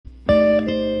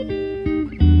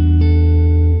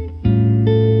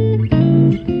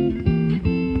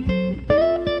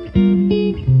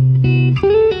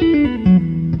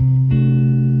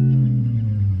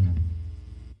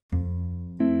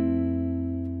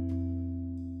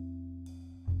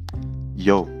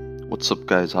Yo, what's up,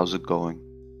 guys? How's it going?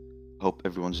 Hope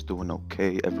everyone's doing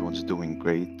okay. Everyone's doing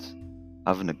great.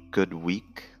 Having a good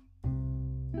week.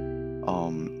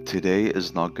 Today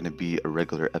is not going to be a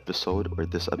regular episode, or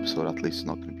this episode at least is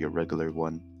not going to be a regular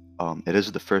one. It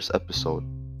is the first episode,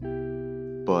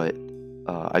 but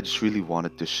I just really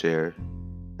wanted to share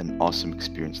an awesome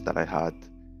experience that I had,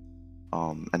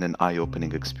 and an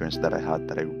eye-opening experience that I had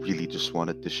that I really just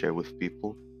wanted to share with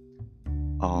people.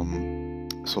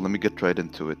 So let me get right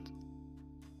into it.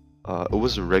 It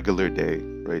was a regular day,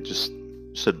 right? Just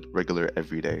a regular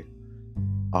everyday.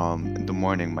 In the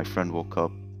morning, my friend woke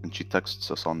up and she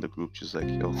texts us on the group. She's like,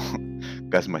 "Yo,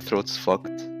 guys, my throat's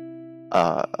fucked.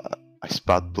 Uh, I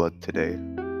spat blood today."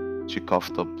 She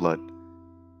coughed up blood.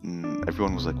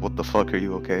 Everyone was like, "What the fuck? Are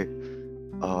you okay?"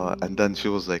 And then she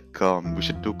was like, "We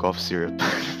should do cough syrup."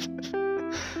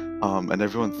 And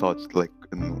everyone thought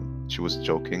she was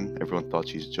joking. Everyone thought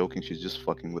she's joking. She's just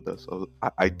fucking with us.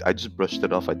 I just brushed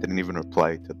it off. I didn't even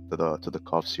reply to the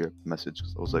cough syrup message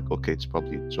because I was like, okay, it's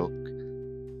probably a joke.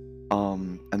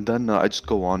 And then I just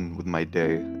go on with my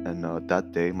day. And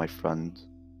that day, my friend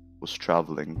was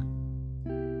traveling.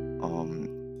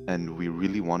 And we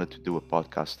really wanted to do a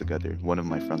podcast together. One of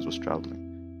my friends was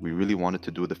traveling. We really wanted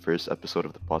to do the first episode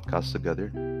of the podcast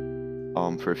together.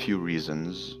 For a few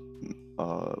reasons.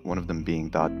 One of them being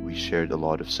that we shared a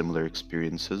lot of similar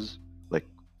experiences, like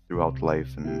throughout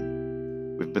life,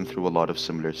 and we've been through a lot of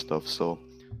similar stuff. So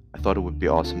I thought it would be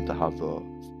awesome to have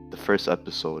the first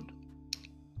episode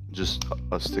just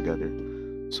us together.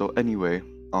 So anyway,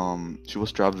 she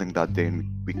was traveling that day, and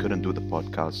we couldn't do the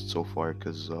podcast so far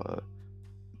because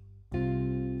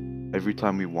every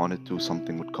time we wanted to,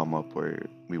 something would come up where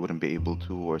we wouldn't be able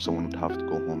to, or someone would have to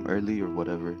go home early or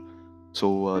whatever.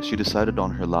 So she decided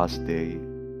on her last day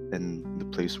in the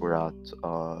place we're at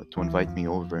to invite me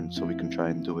over and so we can try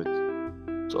and do it.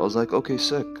 So I was like, okay,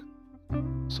 sick.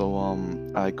 So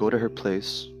I go to her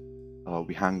place.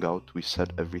 We hang out. We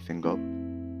set everything up.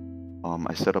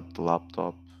 I set up the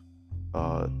laptop,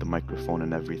 the microphone,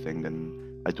 and everything,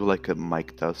 and I do like a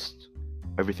mic test.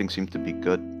 Everything seemed to be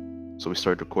good, so we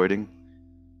started recording.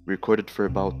 We recorded for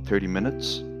about 30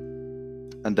 minutes,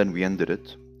 and then we ended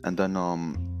it. And then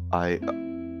I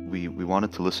we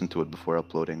wanted to listen to it before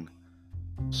uploading.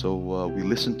 So we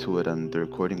listened to it, and the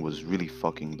recording was really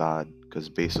fucking bad because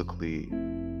basically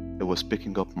it was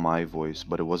picking up my voice,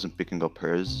 but it wasn't picking up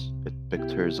hers. It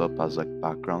picked hers up as like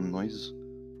background noise.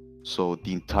 So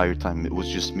the entire time it was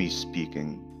just me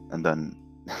speaking, and then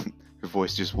her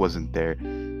voice just wasn't there.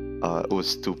 It was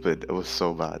stupid. It was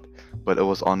so bad, but it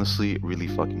was honestly really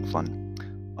fucking fun.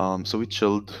 So we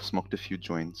chilled, smoked a few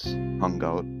joints, hung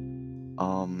out.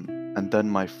 And then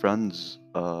my friends,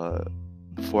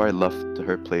 before I left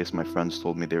her place, my friends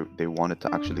told me they wanted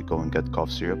to actually go and get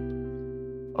cough syrup.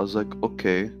 I was like,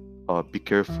 okay, be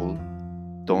careful,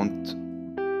 don't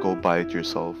go buy it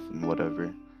yourself and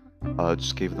whatever.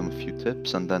 Just gave them a few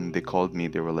tips, and then they called me.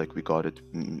 They were like, we got it,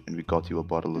 and we got you a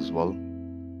bottle as well.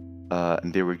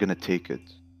 And they were gonna take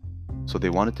it. So they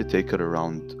wanted to take it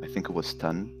around, I think it was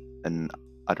 10, and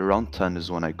at around 10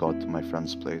 is when I got to my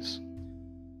friend's place.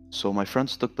 So my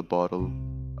friends took the bottle.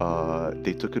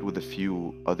 They took it with a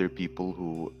few other people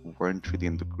who weren't really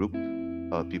in the group,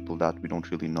 people that we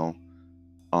don't really know.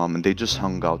 And they just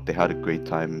hung out. They had a great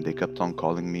time. They kept on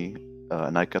calling me,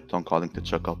 and I kept on calling to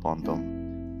check up on them.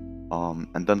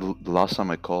 And then the last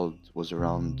time I called was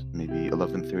around maybe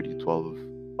 11:30, 12.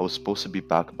 I was supposed to be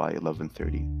back by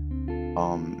 11:30.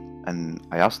 And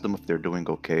I asked them if they're doing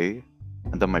okay,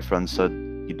 and then my friend said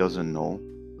he doesn't know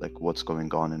like what's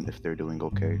going on and if they're doing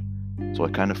okay. So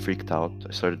I kind of freaked out.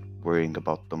 I started worrying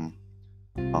about them.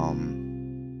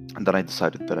 And then I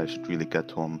decided that I should really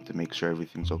get home to make sure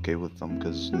everything's okay with them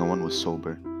because no one was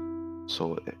sober.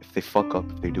 So if they fuck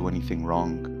up, if they do anything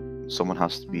wrong, someone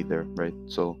has to be there, right?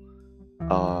 So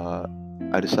uh,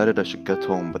 I decided I should get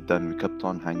home, but then we kept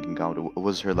on hanging out. It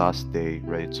was her last day,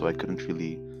 right? So I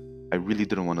really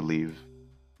didn't want to leave.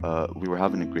 We were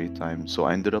having a great time, so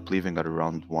I ended up leaving at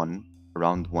around 1.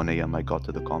 Around 1 a.m. I got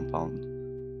to the compound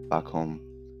back home,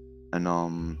 and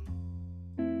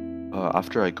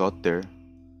after I got there,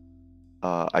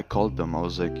 I called them. I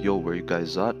was like, "Yo, where you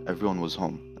guys at?" Everyone was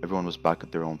home. Everyone was back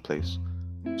at their own place.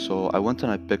 So I went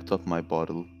and I picked up my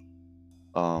bottle,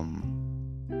 um,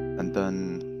 and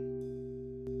then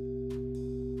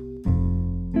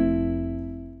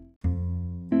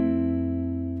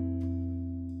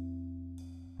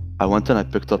I went and I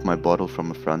picked up my bottle from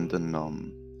a friend, and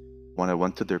when I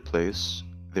went to their place,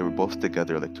 they were both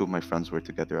together. Like two of my friends were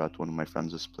together at one of my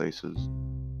friends' places.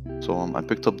 So I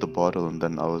picked up the bottle, and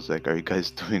then I was like, "Are you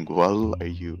guys doing well? Are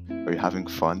you having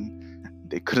fun?"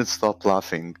 they couldn't stop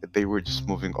laughing. They were just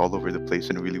moving all over the place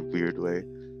in a really weird way.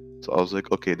 So I was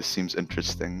like, okay, this seems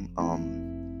interesting.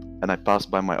 And I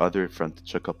passed by my other friend to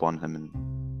check up on him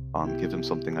and give him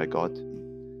something I got.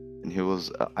 And he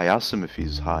was, I asked him if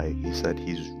he's high. He said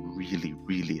he's really,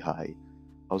 really high.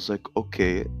 I was like,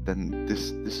 okay, then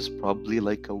this is probably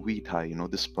like a weed high, you know,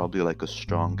 this is probably like a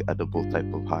strong edible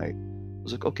type of high. I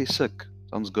was like, okay, sick,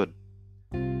 sounds good.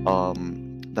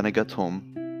 Then I get home.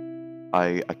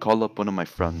 I call up one of my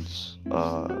friends.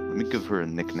 Let me give her a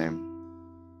nickname.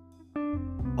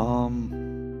 I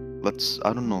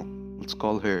don't know. Let's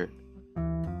call her.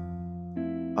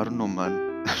 I don't know, man.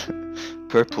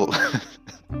 Purple.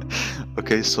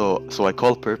 Okay, so I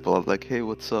call Purple. I'm like, hey,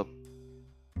 what's up?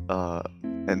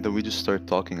 And then we just start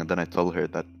talking, and then I tell her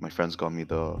that my friends got me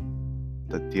the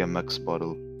DMX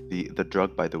bottle. The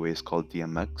drug, by the way, is called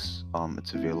DMX.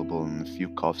 It's available in a few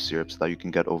cough syrups that you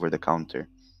can get over the counter,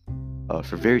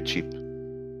 for very cheap.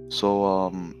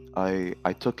 So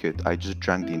I took it. I just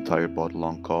drank the entire bottle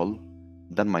on call.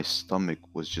 Then my stomach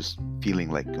was just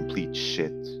feeling like complete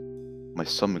shit. My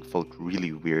stomach felt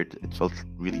really weird. It felt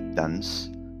really dense,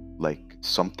 like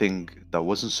something that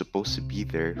wasn't supposed to be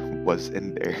there was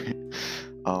in there.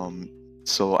 um,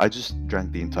 so I just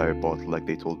drank the entire bottle like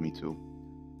they told me to.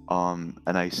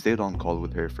 And I stayed on call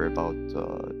with her for about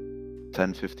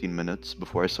 10-15 minutes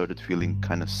before I started feeling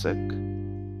kind of sick.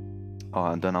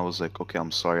 And then I was like, okay,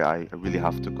 I'm sorry, I really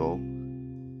have to go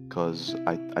because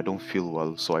I don't feel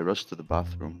well. So I rushed to the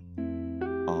bathroom,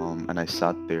 and I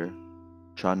sat there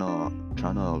trying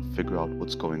to figure out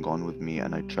what's going on with me.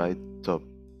 And I tried to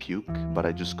puke, but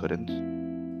I just couldn't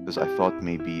because I thought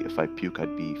maybe if I puke,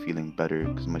 I'd be feeling better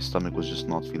because my stomach was just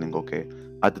not feeling okay.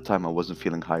 At the time, I wasn't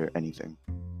feeling high or anything.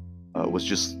 It was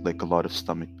just like a lot of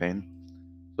stomach pain.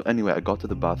 So anyway, I got to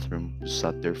the bathroom, just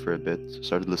sat there for a bit,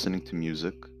 started listening to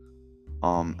music.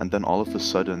 And then all of a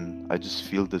sudden, I just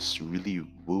feel this really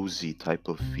woozy type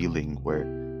of feeling where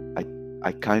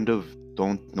I kind of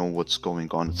don't know what's going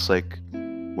on. It's like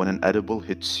when an edible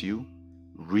hits you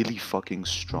really fucking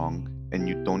strong and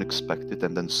you don't expect it,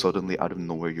 and then suddenly out of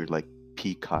nowhere you're like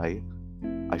peak high.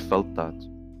 I felt that.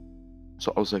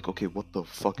 So I was like, okay, what the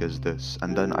fuck is this?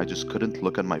 And then I just couldn't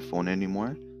look at my phone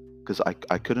anymore because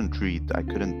I couldn't read. I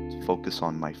couldn't focus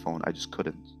on my phone. I just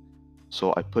couldn't.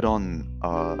 So I put on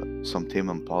some Tame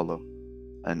Impala,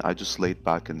 and I just laid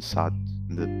back and sat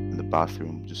in the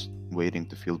bathroom, just waiting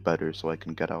to feel better so I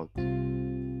can get out.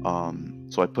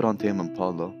 So I put on Tame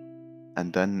Impala,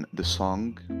 and then the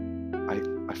song,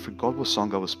 I forgot what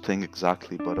song I was playing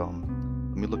exactly, but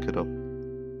let me look it up.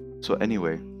 So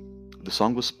anyway, the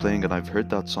song was playing, and I've heard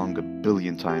that song a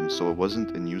billion times, so it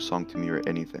wasn't a new song to me or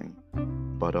anything.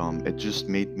 But it just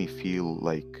made me feel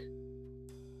like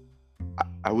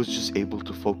I was just able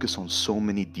to focus on so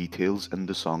many details in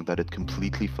the song that it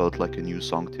completely felt like a new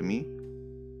song to me.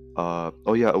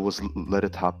 Oh yeah, it was Let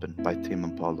It Happen by Tame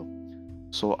Impala.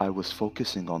 So I was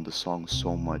focusing on the song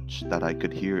so much that I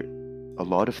could hear a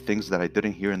lot of things that I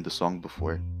didn't hear in the song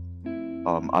before.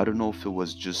 I don't know if it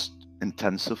was just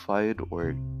intensified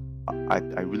or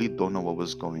I really don't know what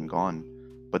was going on,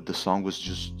 but the song was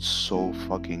just so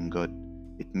fucking good.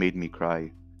 It made me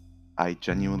cry. I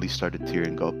genuinely started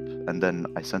tearing up, and then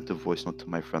I sent a voice note to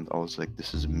my friend. I was like,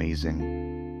 "This is amazing.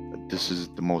 This is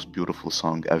the most beautiful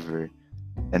song ever."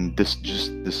 And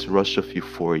this rush of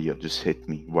euphoria just hit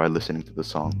me while listening to the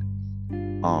song.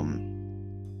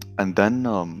 And then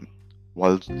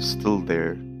while still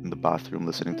there in the bathroom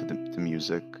listening to the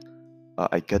music,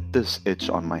 I get this itch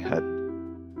on my head,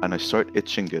 and I start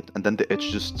itching it, and then the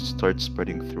itch just starts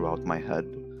spreading throughout my head,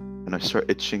 and I start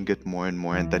itching it more and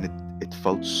more, and then it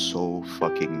felt so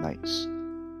fucking nice.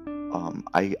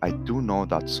 I do know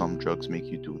that some drugs make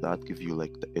you do that, give you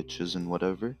like the itches and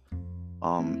whatever.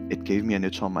 It gave me an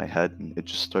itch on my head, and it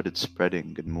just started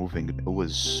spreading and moving, and it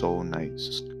was so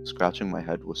nice. Scratching my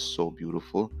head was so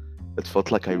beautiful. It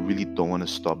felt like I really don't want to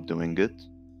stop doing it,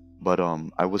 but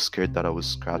I was scared that I was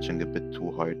scratching a bit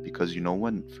too hard because you know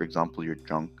when, for example, you're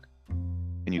drunk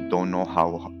and you don't know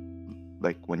how,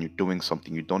 like when you're doing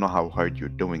something, you don't know how hard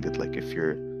you're doing it. Like if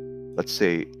you're, let's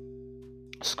say,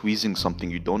 squeezing something,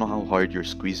 you don't know how hard you're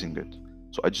squeezing it.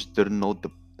 So I just didn't know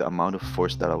the amount of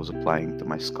force that I was applying to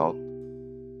my scalp.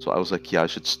 So I was like, yeah, I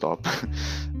should stop.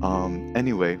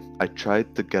 Anyway, I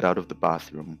tried to get out of the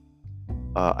bathroom.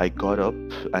 I got up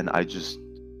and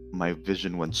my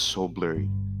vision went so blurry.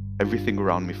 Everything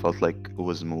around me felt like it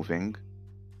was moving.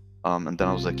 And then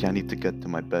I was like, yeah, I need to get to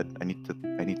my bed. I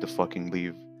need to fucking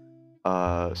leave.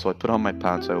 So I put on my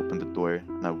pants, I open the door,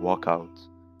 and I walk out.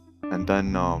 And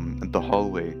then in the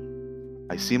hallway,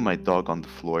 I see my dog on the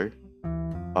floor.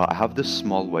 I have this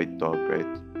small white dog,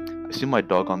 right? I see my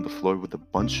dog on the floor with a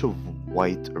bunch of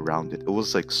white around it. It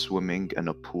was like swimming in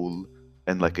a pool,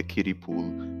 and like a kiddie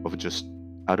pool of just,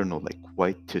 I don't know, like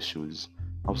white tissues.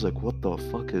 I was like, what the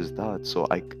fuck is that? So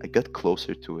I get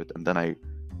closer to it, and then I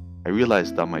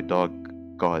realized that my dog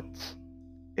got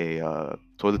a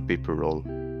toilet paper roll,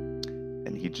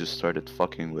 and he just started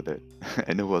fucking with it.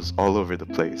 And it was all over the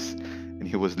place. And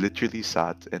he was literally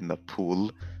sat in the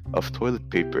pool of toilet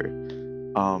paper.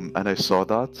 And I saw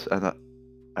that, and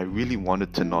I really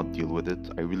wanted to not deal with it.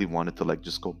 I really wanted to like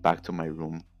just go back to my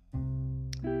room.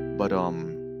 But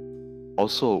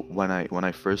also when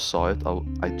I first saw it,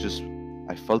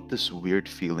 I felt this weird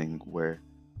feeling where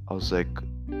I was like,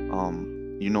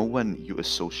 you know, when you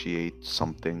associate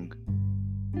something,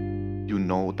 you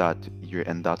know that you're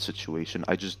in that situation.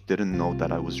 I just didn't know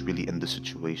that I was really in the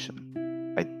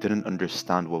situation. I didn't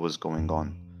understand what was going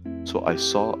on. So I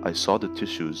saw the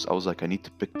tissues. I was like, I need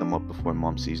to pick them up before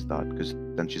mom sees that, because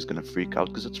then she's gonna freak out,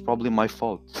 because it's probably my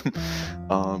fault.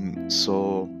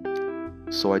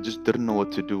 So I just didn't know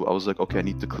what to do. I was like, okay, I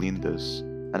need to clean this.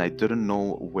 And I didn't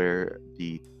know where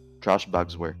the trash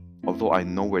bags were. Although I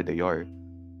know where they are.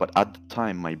 But at the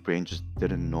time my brain just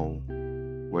didn't know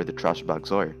where the trash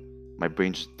bags are. My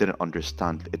brain just didn't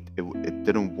understand. It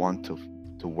didn't want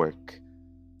to work.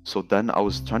 So then I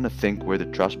was trying to think where the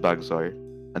trash bags are,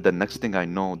 and the next thing I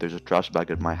know, there's a trash bag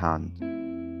in my hand,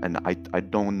 and I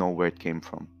don't know where it came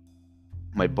from.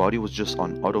 My body was just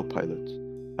on autopilot,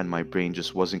 and my brain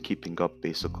just wasn't keeping up,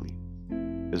 basically,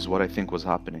 is what I think was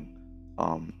happening.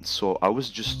 So I was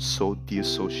just so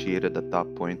deassociated at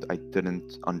that point, I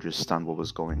didn't understand what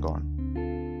was going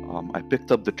on. I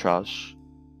picked up the trash.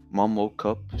 Mom woke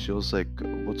up. She was like,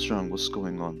 "What's wrong? What's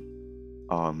going on?"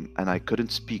 And I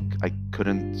couldn't speak. I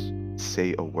couldn't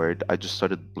say a word. I just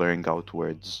started blurring out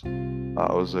words.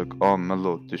 I was like, "Oh,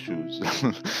 mellow tissues,"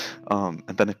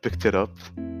 and then I picked it up,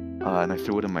 and I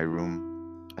threw it in my room.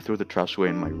 I threw the trash away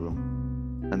in my room,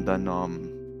 and then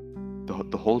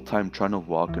the whole time trying to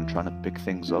walk and trying to pick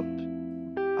things up,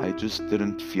 I just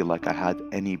didn't feel like I had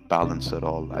any balance at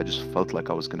all. I just felt like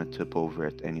I was gonna tip over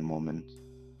at any moment.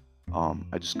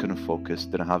 I just couldn't focus,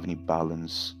 didn't have any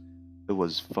balance. It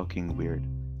was fucking weird.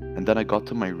 And then I got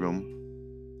to my room.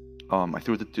 I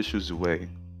threw the tissues away.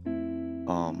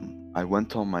 I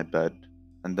went on my bed,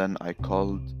 and then I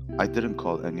didn't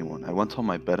call anyone. I went on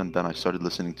my bed, and then I started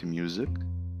listening to music.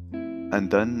 And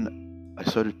then I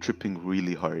started tripping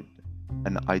really hard.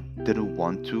 And I didn't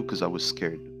want to because I was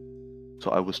scared.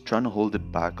 So I was trying to hold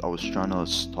it back. I was trying to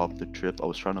stop the trip. I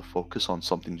was trying to focus on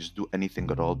something, just do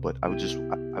anything at all. But I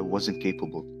wasn't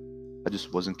capable. I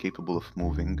just wasn't capable of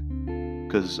moving.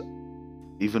 Because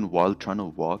even while trying to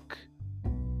walk,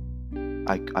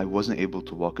 I wasn't able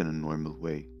to walk in a normal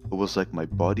way. It was like my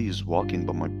body is walking,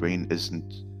 but my brain isn't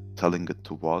telling it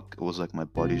to walk. It was like my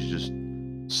body's just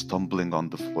stumbling on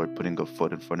the floor, putting a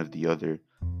foot in front of the other.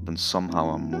 Then somehow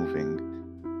I'm moving.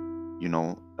 You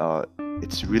know,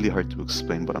 it's really hard to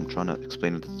explain, but I'm trying to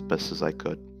explain it as best as I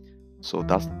could. So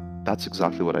that's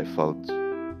exactly what I felt.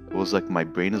 It was like my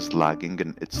brain is lagging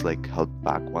and it's like held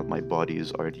back while my body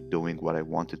is already doing what I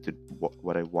wanted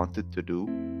to do.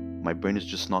 My brain is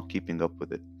just not keeping up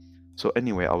with it. So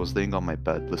anyway, I was laying on my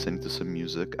bed listening to some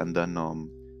music, and then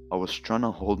I was trying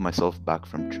to hold myself back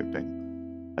from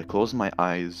tripping. I closed my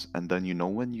eyes, and then you know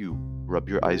when you rub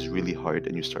your eyes really hard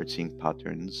and you start seeing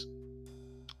patterns.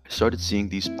 I started seeing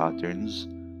these patterns,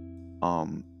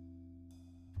 um,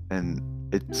 and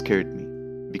it scared me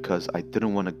because I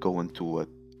didn't want to go into a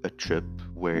trip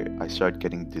where I start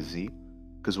getting dizzy.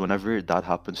 Because whenever that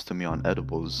happens to me on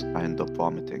edibles, I end up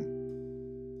vomiting.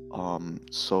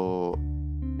 So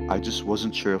I just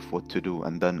wasn't sure of what to do.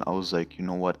 And then I was like, you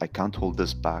know what? I can't hold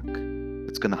this back.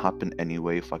 It's gonna happen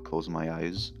anyway if I close my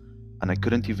eyes. And I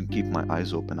couldn't even keep my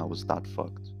eyes open. I was that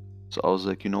fucked. So I was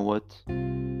like, you know what?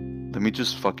 Let me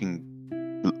just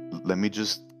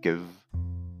give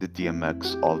the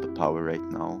DMX all the power right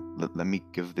now. Let me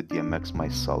give the DMX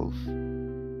myself,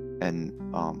 and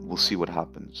we'll see what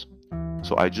happens.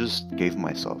 So I just gave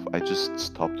myself. I just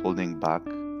stopped holding back.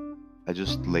 I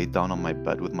just laid down on my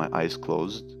bed with my eyes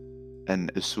closed,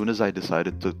 and as soon as I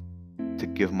decided to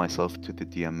give myself to the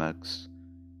DMX,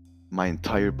 my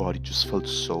entire body just felt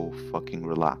so fucking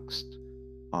relaxed.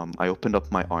 I opened up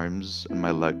my arms and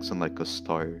my legs in like a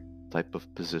star type of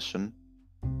position,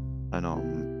 and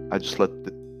I just let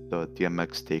the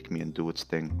DMX take me and do its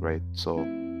thing, right? So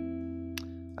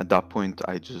at that point,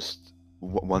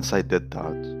 once I did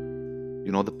that,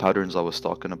 you know the patterns I was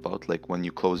talking about, like when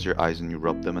you close your eyes and you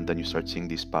rub them, and then you start seeing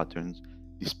these patterns.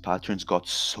 These patterns got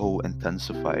so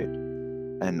intensified,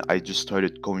 and I just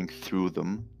started going through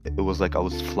them. It was like I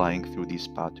was flying through these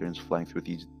patterns, flying through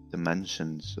these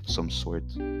dimensions of some sort.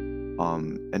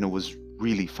 And it was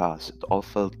really fast. It all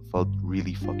felt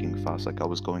really fucking fast. Like I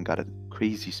was going at a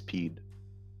crazy speed,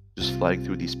 just flying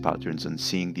through these patterns and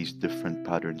seeing these different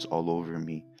patterns all over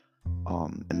me.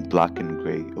 In black and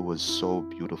gray. It was so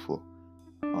beautiful.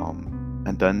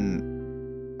 And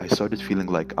then I started feeling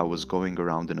like I was going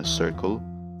around in a circle,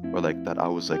 or like that I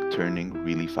was like turning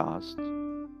really fast.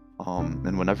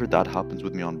 And whenever that happens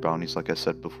with me on brownies, like I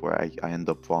said before, I end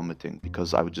up vomiting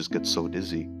because I would just get so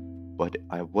dizzy. But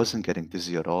I wasn't getting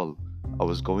dizzy at all. I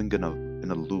was going in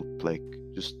a loop, like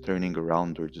just turning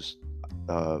around or just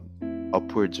uh,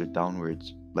 upwards or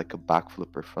downwards, like a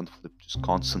backflip or front flip, just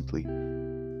constantly.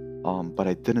 But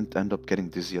I didn't end up getting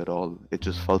dizzy at all. It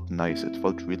just felt nice. It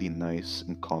felt really nice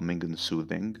and calming and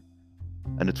soothing.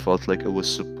 And it felt like it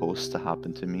was supposed to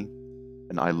happen to me.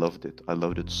 And I loved it. I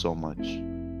loved it so much.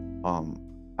 Um,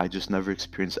 I just never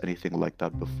experienced anything like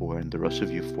that before. And the rush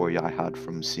of euphoria I had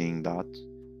from seeing that,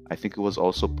 I think it was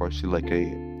also partially like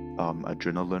a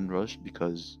adrenaline rush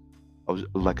because I was,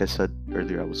 like I said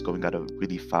earlier, I was going at a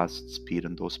really fast speed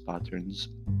in those patterns.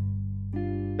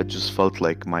 It just felt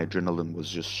like my adrenaline was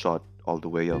just shot all the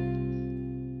way up.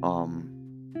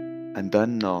 And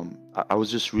then I was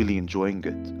just really enjoying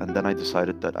it. And then I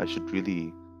decided that I should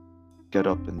really get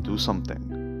up and do something.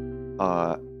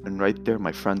 And right there,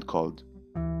 my friend called,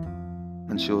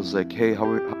 and she was like, "Hey,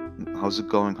 how's it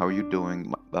going? How are you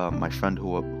doing?" My friend who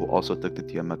also took the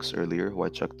TMX earlier, who I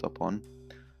checked up on,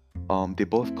 they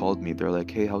both called me. They're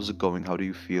like, "Hey, how's it going? How do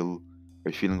you feel? Are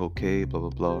you feeling okay? Blah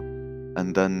blah blah."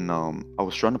 And then I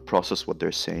was trying to process what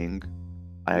they're saying.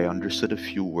 I understood a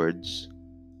few words,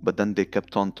 but then they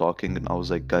kept on talking, and I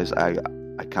was like, "Guys, I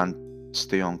can't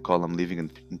stay on call. I'm leaving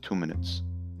in 2 minutes."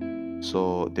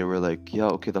 So they were like, "Yeah,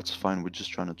 okay, that's fine. We're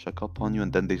just trying to check up on you."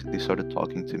 And then they started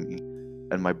talking to me,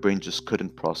 and my brain just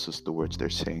couldn't process the words they're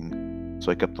saying.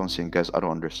 So I kept on saying, "Guys, I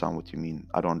don't understand what you mean.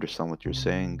 I don't understand what you're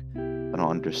saying. I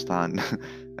don't understand."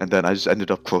 And then I just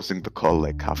ended up closing the call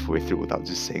like halfway through without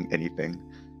just saying anything.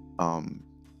 Um,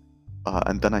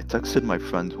 and then I texted my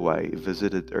friend who I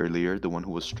visited earlier, the one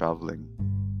who was traveling.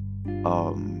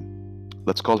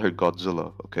 Let's call her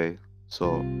Godzilla, okay? So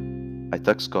I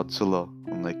text Godzilla.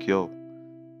 I'm like, "Yo,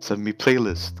 send me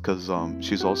playlist," because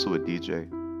she's also a DJ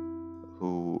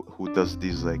who does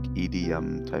these like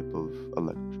EDM type of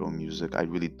electro music. I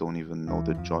really don't even know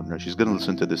the genre. She's gonna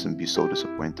listen to this and be so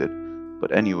disappointed. But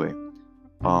anyway,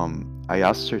 I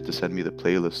asked her to send me the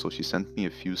playlist, so she sent me a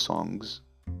few songs,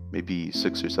 maybe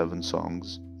 6 or 7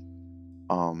 songs.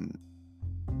 Um,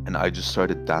 and I just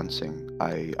started dancing.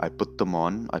 I put them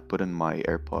on. I put in my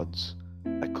AirPods.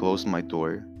 I closed my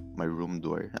door, my room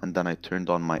door, and then I turned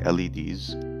on my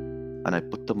LEDs and I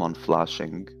put them on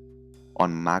flashing on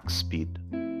max speed.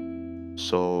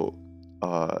 So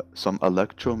some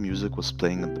electro music was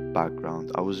playing in the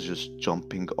background. I was just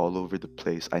jumping all over the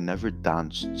place. I never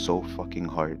danced so fucking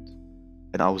hard.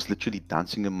 And I was literally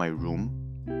dancing in my room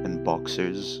in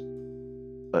boxers,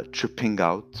 tripping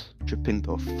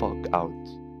the fuck out.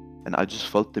 And I just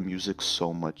felt the music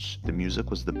so much. The music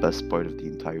was the best part of the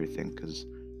entire thing because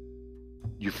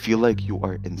you feel like you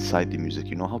are inside the music.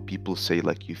 You know how people say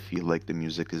like you feel like the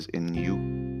music is in you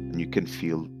and you can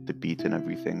feel the beat and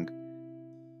everything?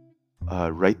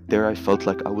 Right there, I felt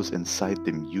like I was inside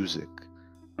the music.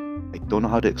 I don't know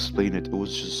how to explain it. It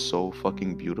was just so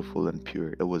fucking beautiful and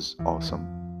pure. It was awesome.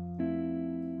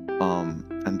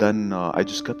 And then I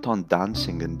just kept on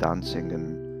dancing and dancing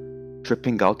and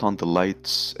tripping out on the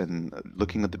lights and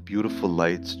looking at the beautiful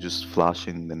lights just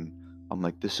flashing. And I'm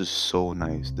like, this is so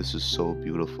nice. This is so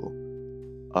beautiful.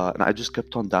 And I just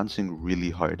kept on dancing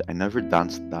really hard. I never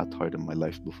danced that hard in my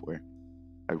life before.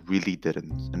 I really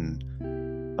didn't. And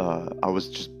I was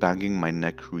just banging my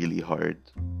neck really hard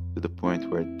to the point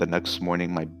where the next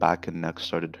morning my back and neck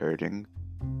started hurting.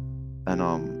 And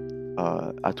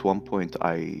at one point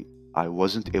I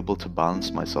wasn't able to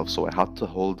balance myself, so I had to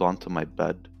hold on to my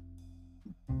bed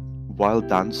while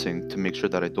dancing to make sure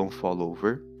that I don't fall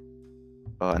over.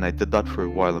 And I did that for a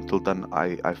while. Until then,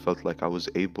 I felt like I was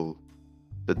able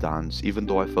to dance, even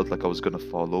though I felt like I was gonna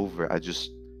fall over.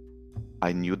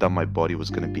 I knew that my body was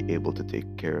gonna be able to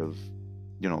take care of,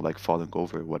 like falling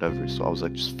over or whatever. So I was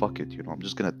like, just fuck it, I'm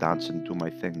just gonna dance and do my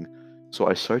thing. So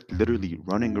I started literally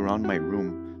running around my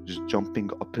room, just jumping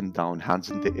up and down, hands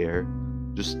in the air,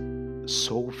 just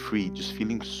so free, just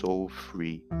feeling so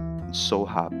free and so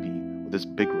happy with this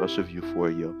big rush of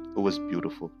euphoria. It was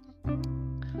beautiful.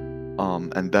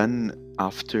 And then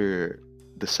after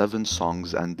the 7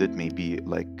 songs ended, maybe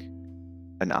like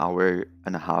an hour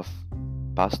and a half,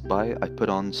 passed by, I put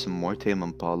on some more Tame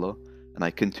Impala and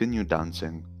I continued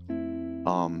dancing.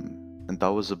 And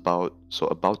that was about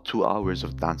 2 hours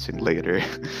of dancing later.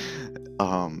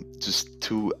 Just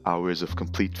 2 hours of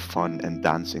complete fun and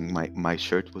dancing. My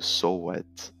shirt was so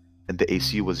wet, and the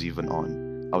AC was even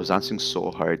on. I was dancing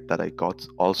so hard that I got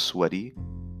all sweaty,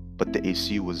 but the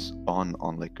AC was on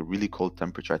like a really cold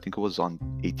temperature. I think it was on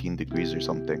 18 degrees or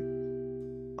something.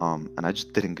 And I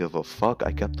just didn't give a fuck.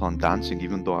 I kept on dancing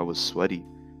even though I was sweaty.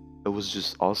 It was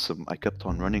just awesome. I kept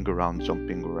on running around,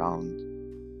 jumping around,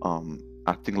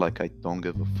 acting like I don't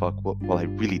give a fuck. Well, I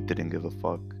really didn't give a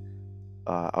fuck.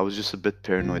 I was just a bit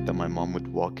paranoid that my mom would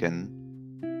walk in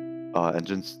and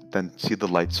just then see the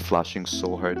lights flashing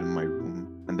so hard in my room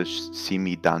and then see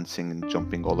me dancing and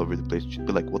jumping all over the place. She'd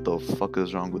be like, "What the fuck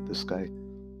is wrong with this guy?"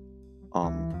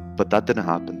 But that didn't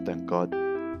happen, thank God.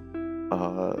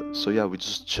 So yeah, we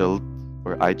just chilled,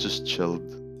 or I just chilled.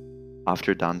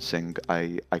 After dancing,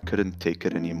 I couldn't take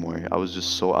it anymore. I was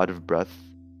just so out of breath.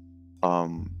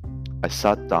 Um, I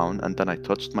sat down and then I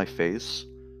touched my face,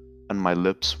 and my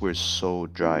lips were so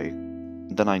dry.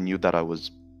 Then I knew that I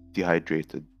was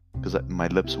dehydrated because my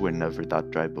lips were never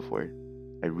that dry before.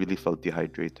 I really felt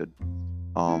dehydrated.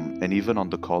 And even on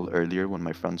the call earlier when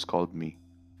my friends called me,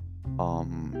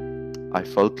 I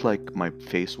felt like my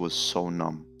face was so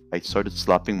numb. I started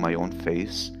slapping my own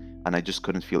face and I just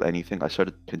couldn't feel anything. I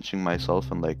started pinching myself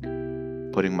and like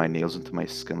putting my nails into my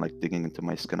skin, like digging into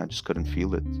my skin. I just couldn't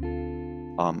feel it.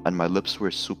 And my lips were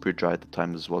super dry at the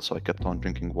time as well, so I kept on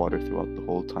drinking water throughout the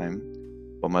whole time,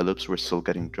 but my lips were still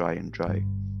getting dry and dry.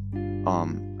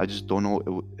 I just don't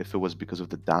know if it was because of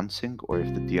the dancing or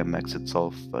if the DMX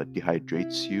itself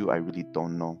dehydrates you. I really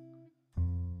don't know.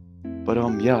 But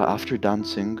yeah, after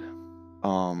dancing,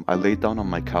 I laid down on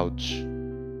my couch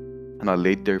and I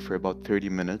laid there for about 30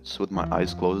 minutes with my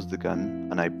eyes closed again,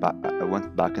 and I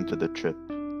went back into the trip,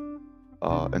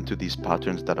 into these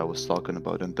patterns that I was talking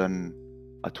about, and then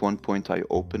at one point I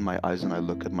opened my eyes and I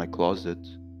look at my closet,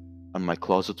 and my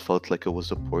closet felt like it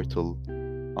was a portal.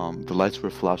 The lights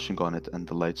were flashing on it, and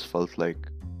the lights felt like,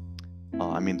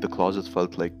 the closet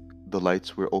felt like the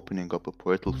lights were opening up a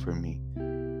portal for me,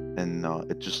 and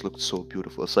it just looked so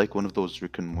beautiful. It's like one of those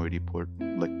Rick and Morty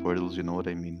portals, you know what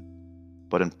I mean?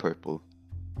 But in purple.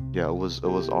 Yeah, it was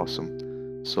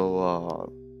awesome.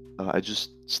 So I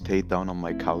just stayed down on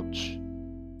my couch,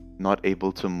 not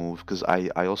able to move because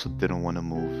I also didn't want to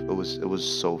move. It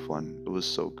was so fun. It was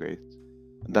so great.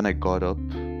 And then I got up,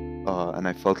 and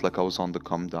I felt like I was on the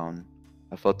come down.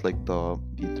 I felt like the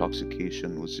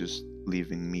intoxication was just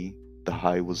leaving me. The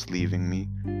high was leaving me.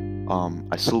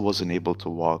 I still wasn't able to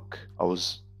walk. I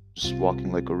was just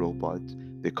walking like a robot.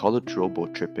 They call it robo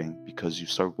tripping because you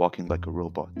start walking like a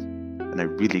robot, and I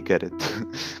really get it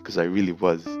because I really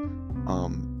was.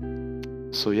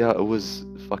 So yeah, it was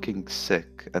fucking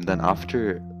sick. And then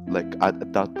after, like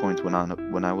at that point when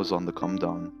I was on the come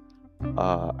down,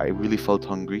 I really felt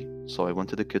hungry, so I went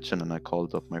to the kitchen and I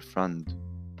called up my friend,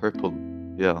 Purple.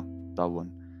 Yeah, that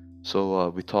one. So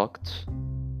we talked,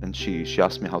 and she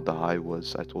asked me how the high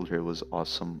was. I told her it was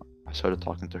awesome. I started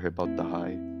talking to her about the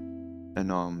high,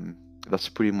 and that's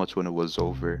pretty much when it was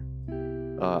over.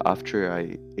 After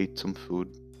I ate some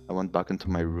food, I went back into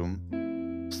my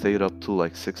room, stayed up till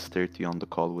like 6:30 on the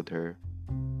call with her,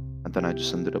 and then I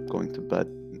just ended up going to bed.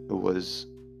 It was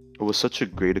such a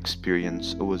great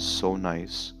experience. It was so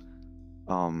nice.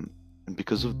 And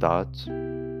because of that,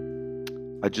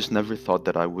 I just never thought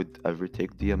that I would ever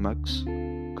take DMX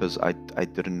because I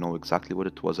didn't know exactly what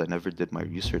it was. I never did my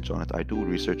research on it. I do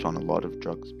research on a lot of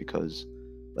drugs because,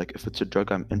 like, if it's a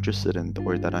drug I'm interested in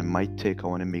or that I might take, I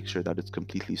want to make sure that it's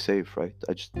completely safe, right?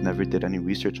 I just never did any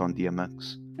research on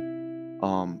DMX.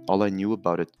 All I knew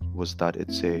about it was that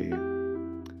it's a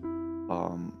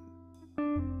um,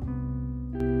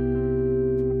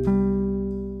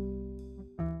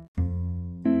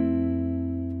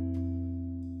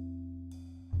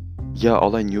 yeah,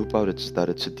 all I knew about it is that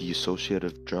it's a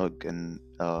dissociative drug and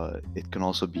it can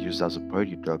also be used as a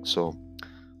party drug. So,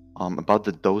 about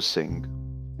the dosing,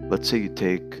 let's say you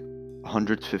take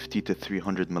 150 to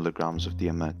 300 milligrams of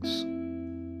DMX.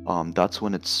 That's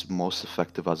when it's most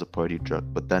effective as a party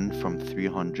drug. But then from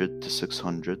 300 to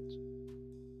 600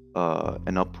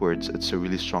 and upwards, it's a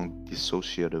really strong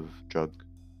dissociative drug,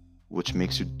 which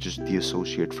makes you just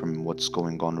deassociate from what's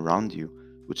going on around you,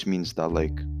 which means that,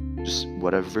 like, just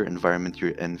whatever environment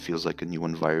you're in feels like a new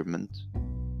environment.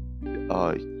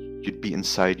 You'd be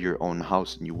inside your own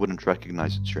house and you wouldn't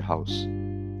recognize it's your house.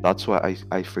 That's why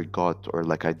I forgot, or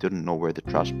like I didn't know where the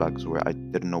trash bags were. I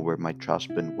didn't know where my trash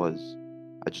bin was.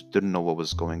 I just didn't know what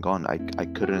was going on. I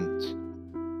couldn't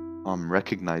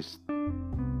recognize.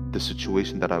 the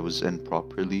situation that I was in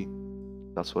properly.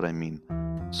 That's what I mean.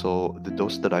 So the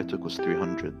dose that I took was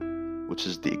 300, which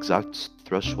is the exact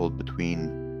threshold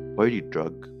between party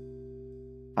drug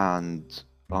and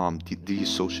the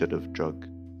dissociative drug.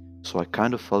 So I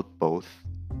kind of felt both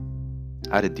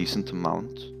at a decent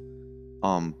amount,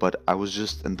 but I was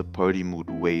just in the party mood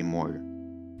way more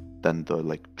than the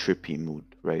like trippy mood,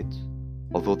 right?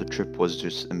 Although the trip was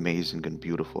just amazing and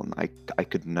beautiful, and I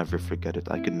could never forget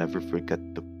it. I could never forget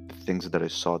the things that I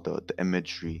saw, the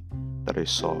imagery that I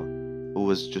saw. It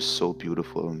was just so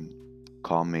beautiful and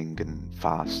calming and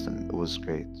fast, and it was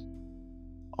great.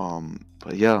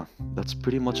 But yeah, that's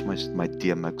pretty much my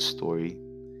DMX story.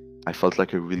 I felt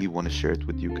like I really want to share it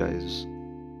with you guys.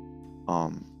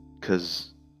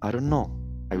 Cause I don't know.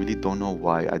 I really don't know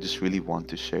why. I just really want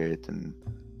to share it and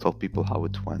tell people how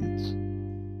it went.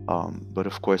 But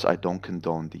of course, I don't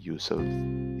condone the use of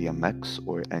DMX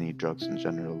or any drugs in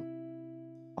general.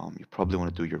 You probably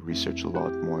want to do your research a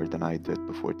lot more than I did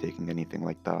before taking anything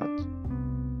like that.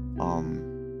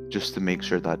 Just to make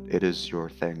sure that it is your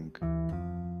thing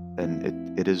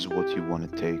and it is what you want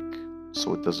to take,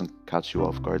 so it doesn't catch you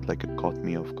off guard like it caught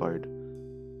me off guard.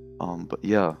 But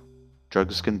yeah,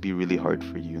 drugs can be really hard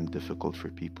for you and difficult for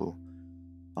people.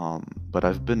 But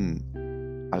I've been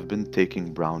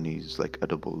taking brownies like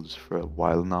edibles for a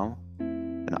while now,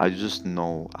 and I just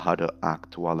know how to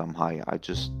act while I'm high.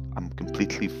 I'm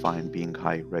completely fine being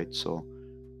high, right? So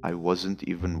I wasn't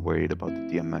even worried about the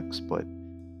DMX, but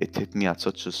it hit me at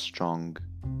such a strong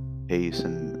pace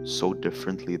and so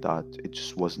differently that it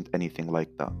just wasn't anything like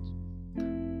that.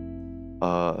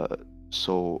 Uh,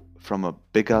 so from a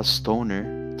big ass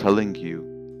stoner telling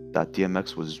you that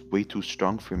DMX was way too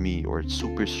strong for me or it's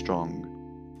super strong,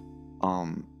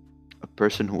 um, a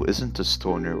person who isn't a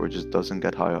stoner or just doesn't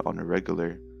get high on a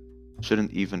regular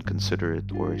shouldn't even consider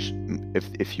it, or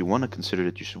if you want to consider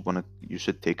it, you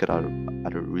should take it out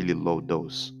at a really low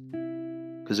dose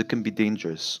because it can be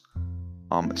dangerous.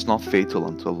 It's not fatal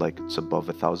until like it's above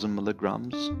 1,000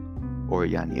 milligrams, or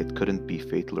yani it couldn't be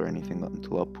fatal or anything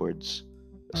until upwards,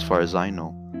 as far as I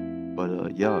know.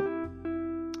 But yeah,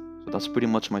 so that's pretty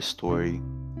much my story.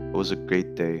 It was a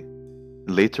great day.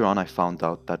 Later on, I found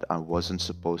out that I wasn't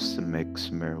supposed to mix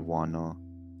marijuana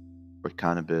or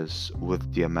cannabis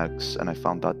with DMX, and I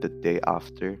found out the day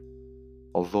after.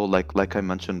 Although, like I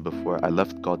mentioned before, I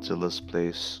left Godzilla's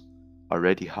place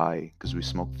already high because we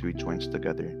smoked 3 joints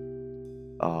together.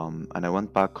 And I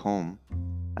went back home,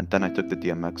 and then I took the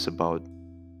DMX about,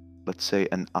 let's say,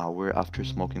 an hour after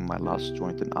smoking my last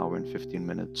joint, an hour and 15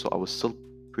 minutes. So I was still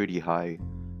pretty high.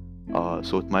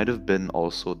 So it might have been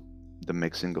also the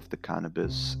mixing of the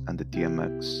cannabis and the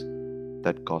DMX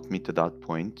that got me to that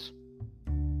point.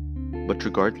 But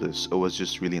regardless, it was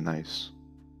just really nice.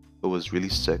 It was really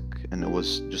sick, and it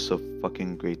was just a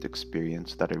fucking great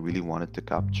experience that I really wanted to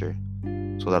capture,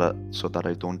 so that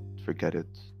I don't forget it,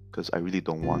 because I really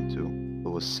don't want to.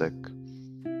 It was sick.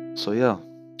 So yeah,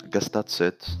 I guess that's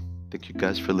it. Thank you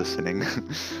guys for listening.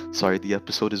 Sorry, the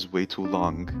episode is way too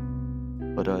long,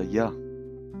 but yeah,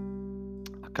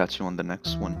 I'll catch you on the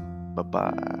next one. Bye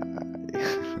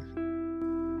bye.